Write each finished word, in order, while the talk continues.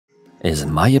is,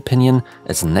 in my opinion,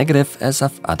 as negative as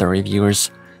of other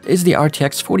reviewers. Is the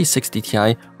RTX 4060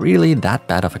 Ti really that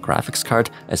bad of a graphics card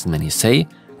as many say?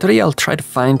 Today I'll try to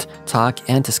find, talk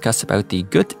and discuss about the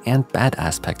good and bad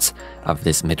aspects of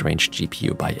this mid-range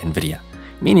GPU by NVIDIA.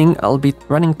 Meaning I'll be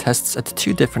running tests at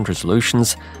 2 different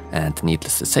resolutions, and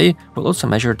needless to say, we'll also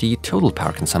measure the total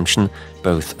power consumption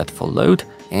both at full load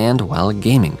and while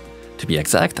gaming. To be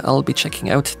exact, I'll be checking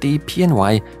out the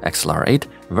PNY XLR8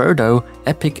 VERTO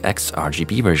Epic X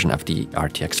RGB version of the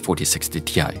RTX 4060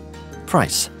 Ti.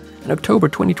 Price. In October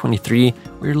 2023,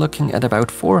 we're looking at about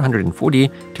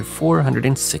 $440 to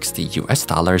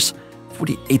 $460 for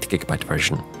the 8GB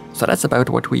version. So that's about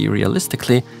what we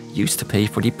realistically used to pay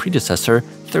for the predecessor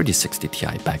 3060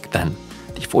 Ti back then.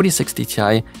 The 4060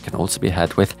 Ti can also be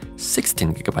had with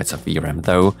 16GB of VRAM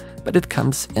though, but it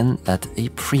comes in at a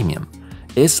premium.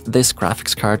 Is this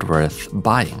graphics card worth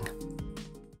buying?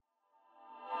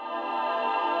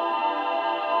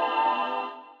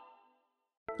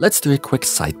 Let's do a quick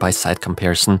side-by-side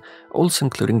comparison, also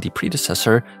including the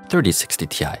predecessor 3060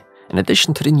 Ti. In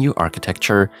addition to the new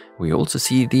architecture, we also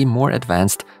see the more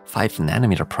advanced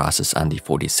 5nm process on the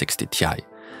 4060 Ti.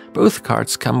 Both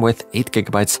cards come with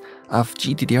 8GB of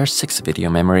GDDR6 video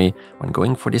memory when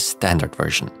going for the standard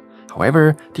version.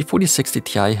 However, the 4060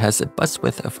 Ti has a bus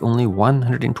width of only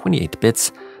 128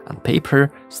 bits, on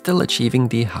paper still achieving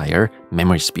the higher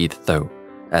memory speed though.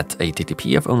 At a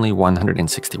TDP of only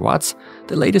 160 watts,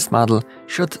 the latest model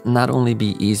should not only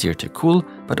be easier to cool,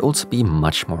 but also be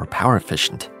much more power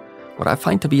efficient. What I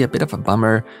find to be a bit of a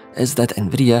bummer is that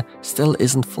NVIDIA still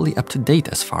isn't fully up to date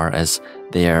as far as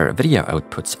their video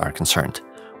outputs are concerned.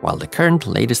 While the current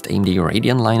latest AMD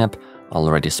Radeon lineup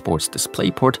already sports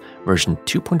DisplayPort version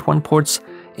 2.1 ports,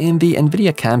 in the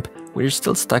NVIDIA camp we're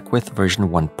still stuck with version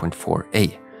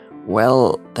 1.4a.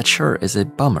 Well, that sure is a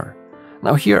bummer.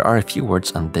 Now here are a few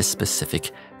words on this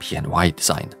specific PNY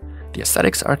design. The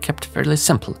aesthetics are kept fairly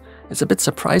simple. It's a bit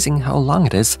surprising how long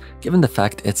it is, given the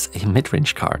fact it's a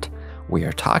mid-range card. We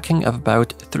are talking of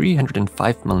about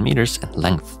 305mm in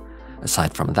length.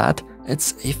 Aside from that,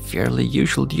 it's a fairly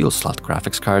usual dual-slot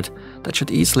graphics card that should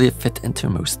easily fit into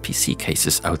most PC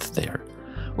cases out there.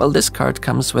 While this card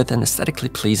comes with an aesthetically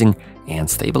pleasing and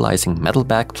stabilizing metal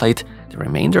backplate, the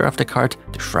remainder of the card,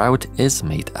 the shroud, is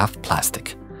made of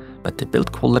plastic. But the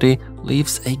build quality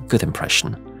leaves a good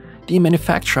impression. The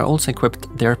manufacturer also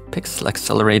equipped their pixel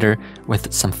accelerator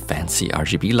with some fancy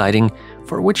RGB lighting,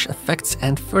 for which effects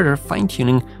and further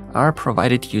fine-tuning are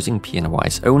provided using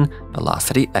PNY's own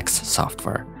Velocity X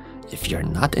software. If you're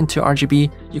not into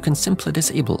RGB, you can simply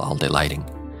disable all the lighting.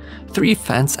 3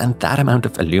 fans and that amount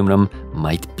of aluminum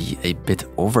might be a bit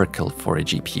overkill for a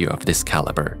GPU of this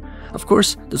caliber. Of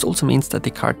course, this also means that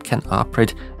the card can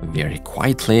operate very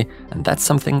quietly, and that's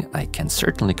something I can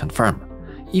certainly confirm.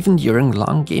 Even during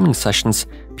long gaming sessions,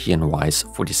 PNY's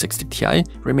 4060 Ti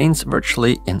remains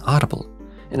virtually inaudible.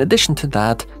 In addition to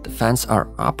that, the fans are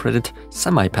operated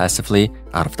semi-passively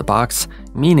out of the box,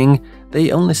 meaning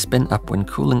they only spin up when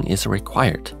cooling is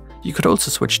required. You could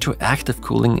also switch to active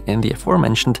cooling in the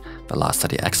aforementioned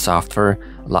Velocity X software,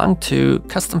 along to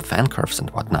custom fan curves and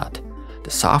whatnot.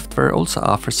 The software also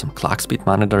offers some clock speed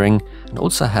monitoring and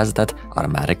also has that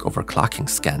automatic overclocking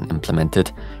scan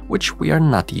implemented, which we are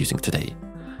not using today.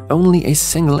 Only a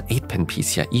single 8-pin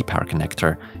PCIe power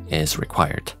connector is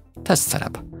required. Test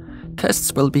setup.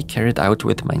 Tests will be carried out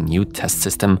with my new test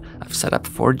system I've set up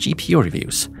for GPU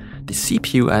reviews. The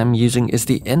CPU I'm using is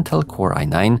the Intel Core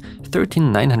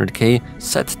i9-13900K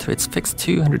set to its fixed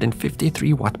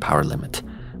 253 watt power limit.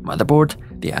 Motherboard,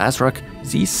 the ASRock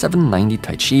Z790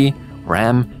 Taichi,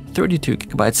 RAM,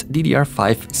 32GB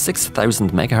DDR5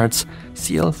 6000 MHz,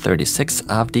 CL36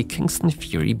 of the Kingston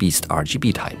Fury Beast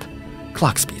RGB type.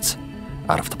 Clock speeds.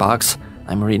 Out of the box,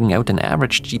 I'm reading out an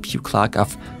average GPU clock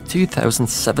of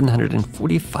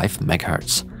 2745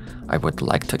 MHz. I would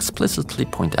like to explicitly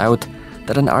point out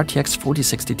that an RTX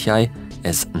 4060 Ti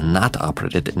is not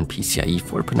operated in PCIe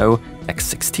 4.0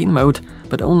 x16 mode,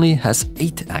 but only has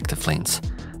 8 active lanes.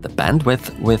 The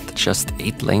bandwidth with just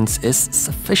 8 lanes is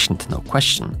sufficient, no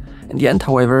question. In the end,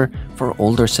 however, for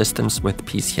older systems with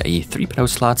PCIe 3.0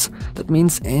 slots, that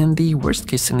means in the worst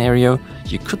case scenario,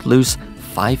 you could lose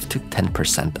 5 to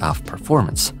 10% of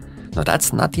performance. Now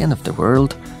that's not the end of the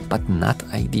world, but not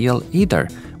ideal either,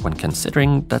 when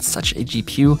considering that such a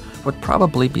GPU would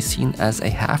probably be seen as a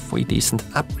halfway decent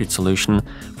upgrade solution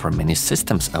for many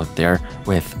systems out there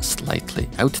with slightly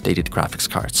outdated graphics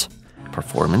cards.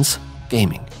 Performance,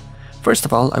 gaming. First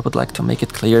of all, I would like to make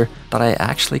it clear that I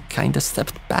actually kinda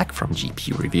stepped back from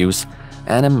GPU reviews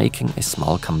and am making a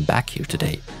small comeback here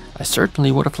today. I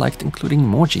certainly would have liked including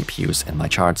more GPUs in my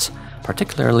charts,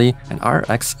 particularly an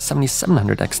RX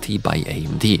 7700 XT by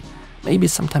AMD, maybe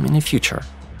sometime in the future.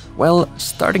 Well,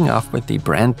 starting off with the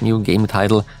brand new game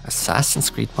title Assassin's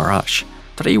Creed Mirage.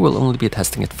 Today we'll only be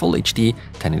testing it Full HD,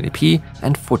 1080p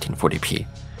and 1440p.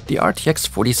 The RTX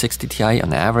 4060 Ti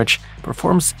on average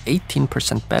performs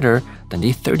 18% better than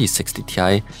the 3060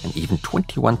 Ti and even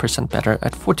 21% better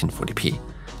at 1440p.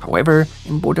 However,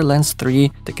 in Borderlands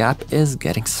 3 the gap is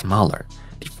getting smaller,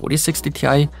 the 4060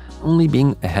 Ti only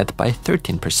being ahead by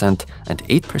 13% and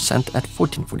 8% at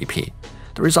 1440p.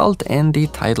 The result in the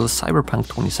title Cyberpunk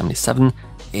 2077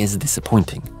 is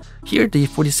disappointing. Here the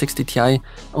 4060 Ti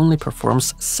only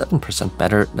performs 7%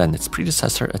 better than its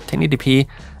predecessor at 1080p,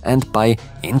 and by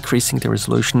increasing the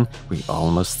resolution we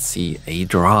almost see a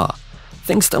draw.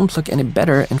 Things don't look any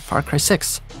better in Far Cry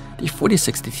 6. The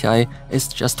 4060 Ti is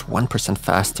just 1%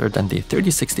 faster than the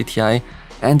 3060 Ti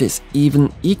and is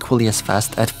even equally as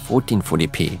fast at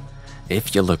 1440p.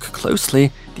 If you look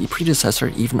closely, the predecessor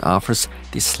even offers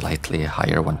the slightly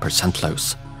higher 1%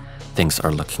 lows. Things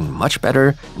are looking much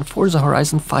better in Forza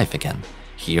Horizon 5 again.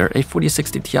 Here a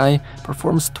 4060 Ti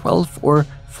performs 12 or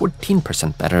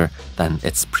 14% better than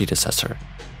its predecessor.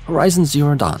 Horizon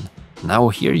Zero Dawn. Now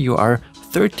here you are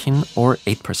 13 or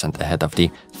 8% ahead of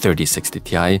the 3060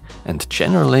 Ti and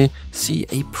generally see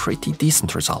a pretty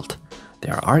decent result.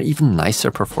 There are even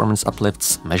nicer performance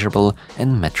uplifts measurable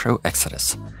in Metro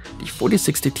Exodus. The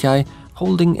 4060 Ti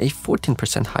holding a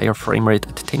 14% higher frame rate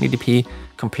at 1080p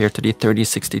compared to the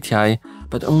 3060 Ti,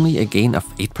 but only a gain of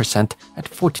 8% at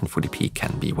 1440p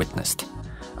can be witnessed.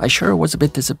 I sure was a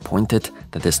bit disappointed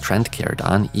that this trend carried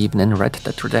on even in Red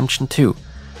Dead Redemption 2.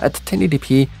 At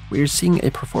 1080p, we're seeing a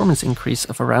performance increase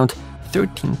of around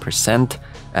 13%,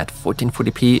 at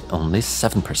 1440p only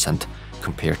 7%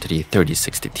 compared to the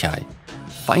 3060 Ti.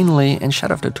 Finally, in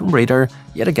Shadow of the Tomb Raider,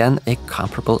 yet again a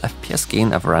comparable FPS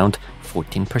gain of around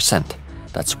 14%.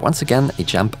 That's once again a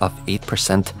jump of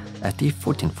 8% at the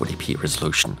 1440p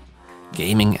resolution.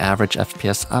 Gaming average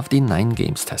FPS of the 9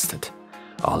 games tested.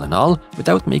 All in all,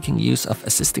 without making use of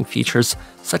assisting features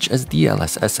such as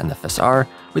DLSS and FSR,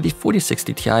 with the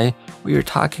 4060 Ti, we are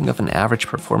talking of an average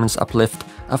performance uplift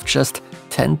of just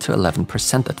 10 to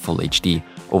 11% at Full HD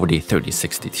over the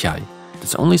 3060 Ti.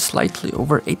 That's only slightly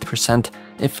over 8%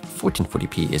 if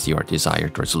 1440p is your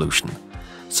desired resolution.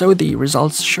 So the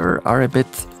results sure are a bit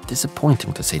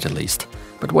disappointing to say the least.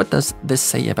 But what does this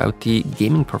say about the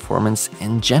gaming performance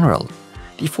in general?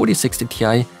 The 4060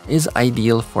 Ti is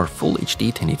ideal for Full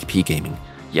HD 1080p gaming,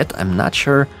 yet I'm not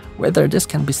sure whether this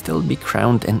can still be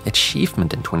crowned an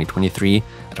achievement in 2023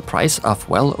 at a price of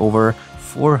well over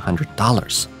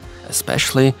 $400,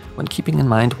 especially when keeping in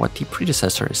mind what the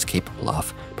predecessor is capable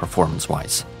of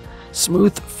performance-wise.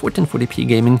 Smooth 1440p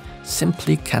gaming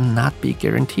simply cannot be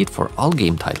guaranteed for all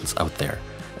game titles out there,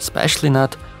 especially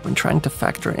not when trying to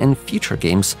factor in future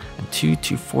games in 2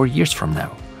 to 4 years from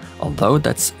now, although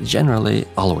that's generally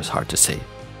always hard to say.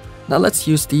 Now let's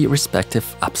use the respective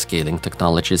upscaling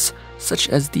technologies such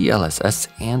as DLSS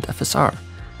and FSR.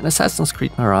 In Assassin's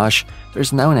Creed Mirage,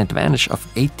 there's now an advantage of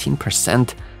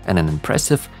 18% and an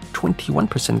impressive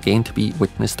 21% gain to be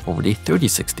witnessed over the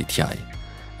 3060 Ti.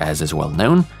 As is well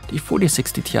known, the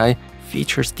 4060 Ti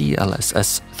features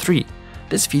DLSS 3.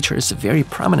 This feature is very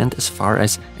prominent as far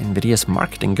as NVIDIA's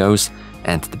marketing goes,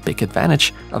 and the big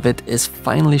advantage of it is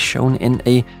finally shown in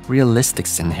a realistic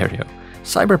scenario.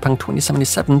 Cyberpunk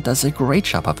 2077 does a great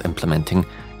job of implementing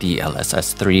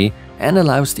DLSS 3 and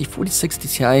allows the 4060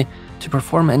 Ti to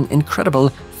perform an incredible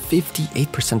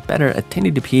 58% better at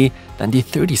 1080p than the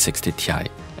 3060 Ti,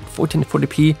 and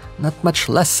 1440p not much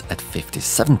less at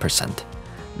 57%.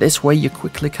 This way you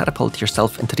quickly catapult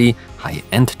yourself into the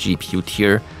high-end GPU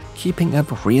tier, keeping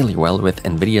up really well with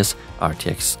NVIDIA's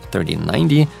RTX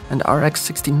 3090 and RX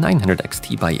 6900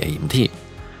 XT by AMD.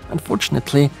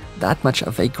 Unfortunately, that much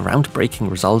of a groundbreaking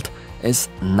result is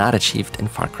not achieved in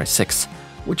Far Cry 6,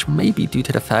 which may be due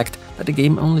to the fact that the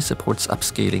game only supports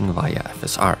upscaling via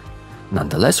FSR.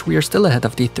 Nonetheless, we are still ahead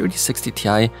of the 3060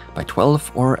 Ti by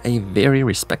 12 or a very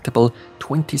respectable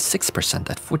 26%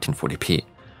 at 1440p.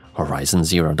 Horizon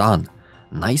Zero Dawn.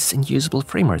 Nice and usable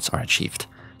frame rates are achieved.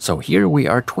 So here we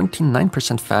are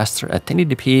 29% faster at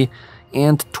 1080p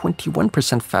and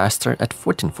 21% faster at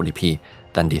 1440p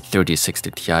than the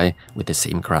 3060 Ti with the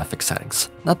same graphic settings.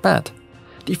 Not bad.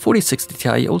 The 4060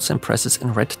 Ti also impresses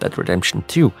in Red Dead Redemption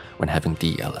 2 when having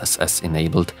DLSS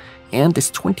enabled, and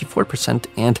is 24%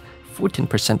 and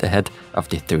 14% ahead of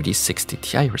the 3060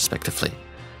 Ti respectively.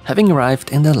 Having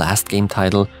arrived in the last game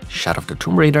title, Shadow of the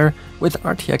Tomb Raider, with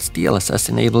RTX DLSS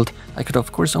enabled, I could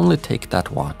of course only take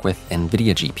that walk with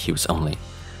NVIDIA GPUs only.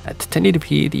 At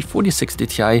 1080p, the 4060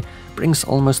 Ti brings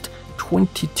almost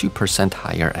 22%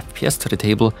 higher FPS to the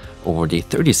table over the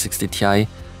 3060 Ti,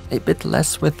 a bit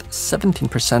less with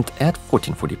 17% at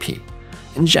 1440p.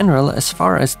 In general, as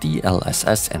far as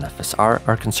DLSS and FSR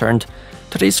are concerned,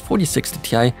 today's 4060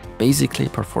 Ti basically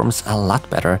performs a lot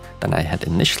better than I had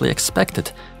initially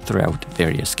expected throughout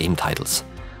various game titles.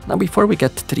 Now before we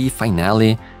get to the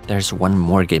finale, there's one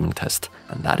more gaming test,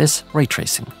 and that is ray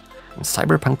tracing. In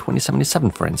Cyberpunk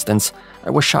 2077, for instance, I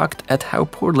was shocked at how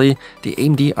poorly the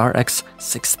AMD RX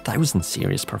 6000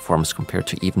 series performs compared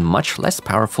to even much less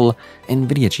powerful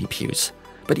NVIDIA GPUs.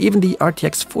 But even the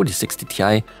RTX 4060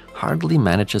 Ti hardly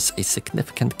manages a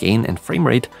significant gain in frame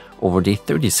rate over the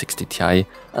 3060 Ti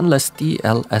unless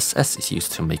DLSS is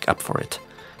used to make up for it.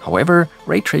 However,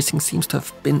 ray tracing seems to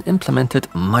have been implemented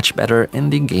much better in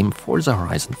the game Forza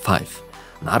Horizon 5.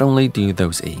 Not only do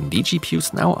those AMD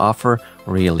GPUs now offer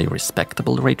really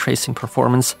respectable ray tracing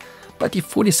performance, but the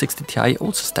 4060 Ti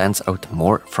also stands out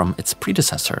more from its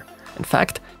predecessor. In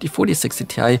fact, the 4060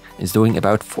 Ti is doing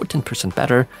about 14%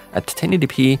 better at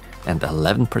 1080p and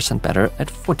 11% better at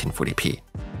 1440p.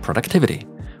 Productivity.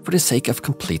 For the sake of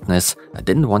completeness, I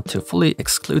didn't want to fully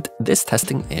exclude this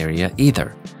testing area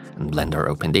either. In Blender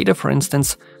Open Data, for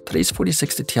instance, today's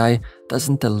 4060 Ti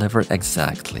doesn't deliver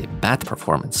exactly bad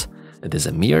performance. It is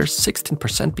a mere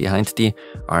 16% behind the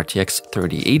RTX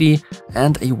 3080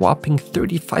 and a whopping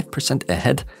 35%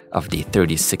 ahead of the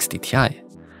 3060 Ti.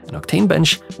 In Octane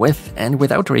Bench, with and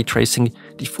without ray tracing,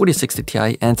 the 4060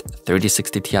 Ti and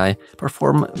 3060 Ti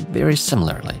perform very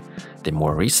similarly. The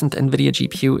more recent NVIDIA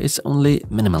GPU is only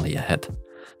minimally ahead.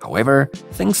 However,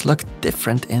 things look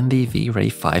different in the V-Ray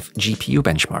 5 GPU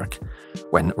benchmark.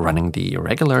 When running the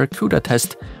regular CUDA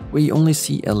test, we only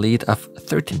see a lead of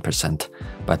 13%,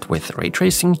 but with ray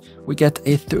tracing, we get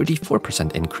a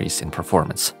 34% increase in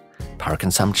performance, power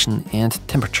consumption, and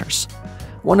temperatures.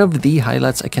 One of the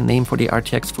highlights I can name for the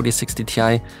RTX 4060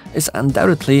 Ti is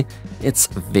undoubtedly its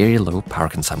very low power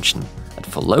consumption. At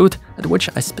full load, at which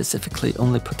I specifically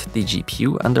only put the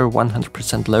GPU under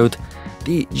 100% load,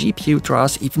 the GPU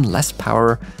draws even less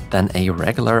power than a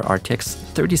regular RTX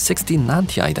 3060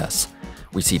 non-Ti does.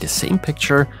 We see the same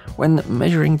picture when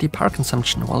measuring the power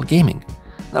consumption while gaming.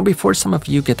 Now before some of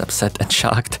you get upset and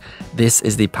shocked, this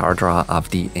is the power draw of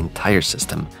the entire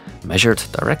system, measured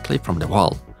directly from the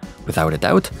wall. Without a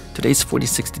doubt, today's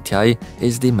 4060 Ti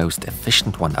is the most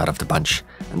efficient one out of the bunch,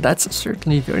 and that's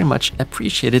certainly very much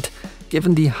appreciated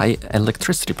given the high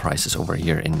electricity prices over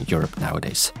here in Europe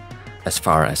nowadays. As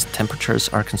far as temperatures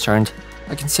are concerned,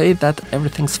 I can say that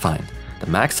everything's fine. The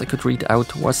max I could read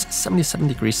out was 77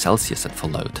 degrees Celsius at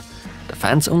full load. The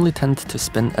fans only tend to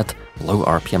spin at low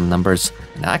RPM numbers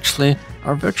and actually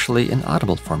are virtually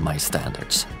inaudible for my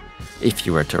standards. If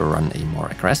you were to run a more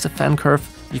aggressive fan curve,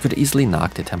 you could easily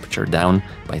knock the temperature down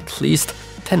by at least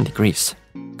 10 degrees.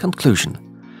 Conclusion.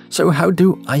 So how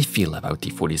do I feel about the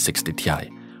 4060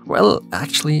 Ti? Well,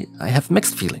 actually, I have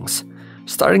mixed feelings.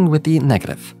 Starting with the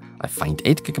negative, I find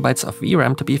 8GB of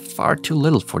VRAM to be far too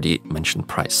little for the mentioned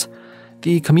price.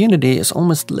 The community is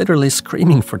almost literally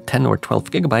screaming for 10 or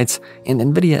 12GB, and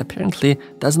NVIDIA apparently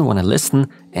doesn't want to listen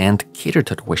and cater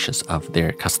to the wishes of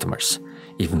their customers.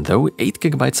 Even though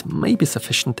 8GB may be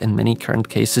sufficient in many current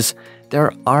cases,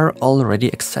 there are already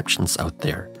exceptions out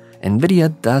there. NVIDIA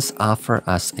does offer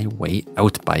us a way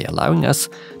out by allowing us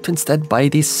to instead buy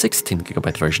the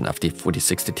 16GB version of the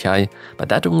 4060 Ti, but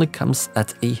that only comes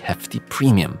at a hefty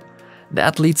premium.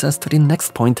 That leads us to the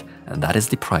next point, and that is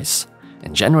the price.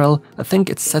 In general, I think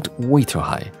it's set way too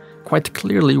high. Quite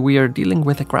clearly, we are dealing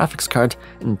with a graphics card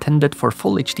intended for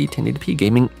Full HD 1080p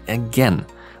gaming again.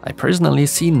 I personally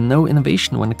see no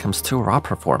innovation when it comes to raw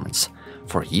performance.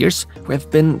 For years, we have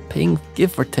been paying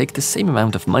give or take the same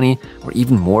amount of money or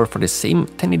even more for the same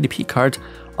 1080p card,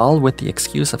 all with the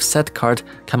excuse of said card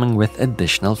coming with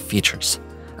additional features.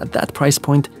 At that price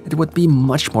point, it would be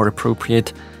much more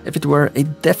appropriate if it were a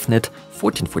definite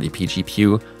 1440p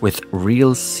GPU with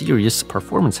real serious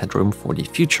performance headroom for the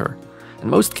future. In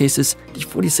most cases, the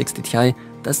 4060 Ti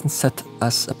doesn't set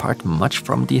us apart much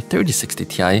from the 3060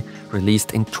 Ti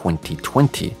released in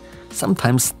 2020,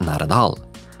 sometimes not at all.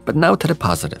 But now to the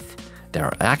positive.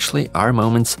 There actually are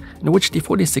moments in which the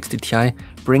 4060 Ti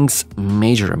brings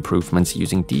major improvements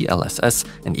using DLSS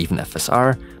and even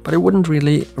FSR, but I wouldn't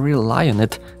really rely on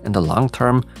it in the long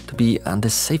term to be on the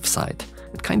safe side.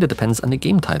 It kinda depends on the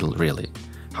game title, really.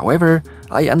 However,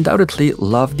 I undoubtedly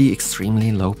love the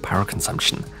extremely low power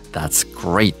consumption. That's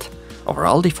great.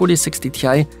 Overall, the 4060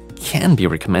 Ti can be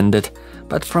recommended,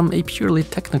 but from a purely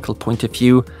technical point of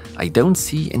view, I don't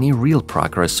see any real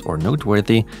progress or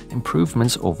noteworthy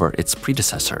improvements over its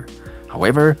predecessor.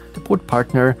 However, the board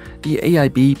partner, the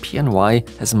AIB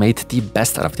PNY, has made the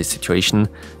best out of this situation,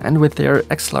 and with their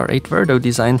XLR8 VERTO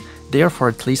design, therefore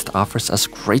at least offers us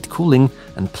great cooling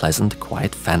and pleasant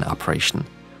quiet fan operation.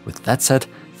 With that said,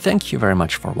 thank you very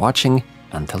much for watching,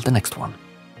 until the next one.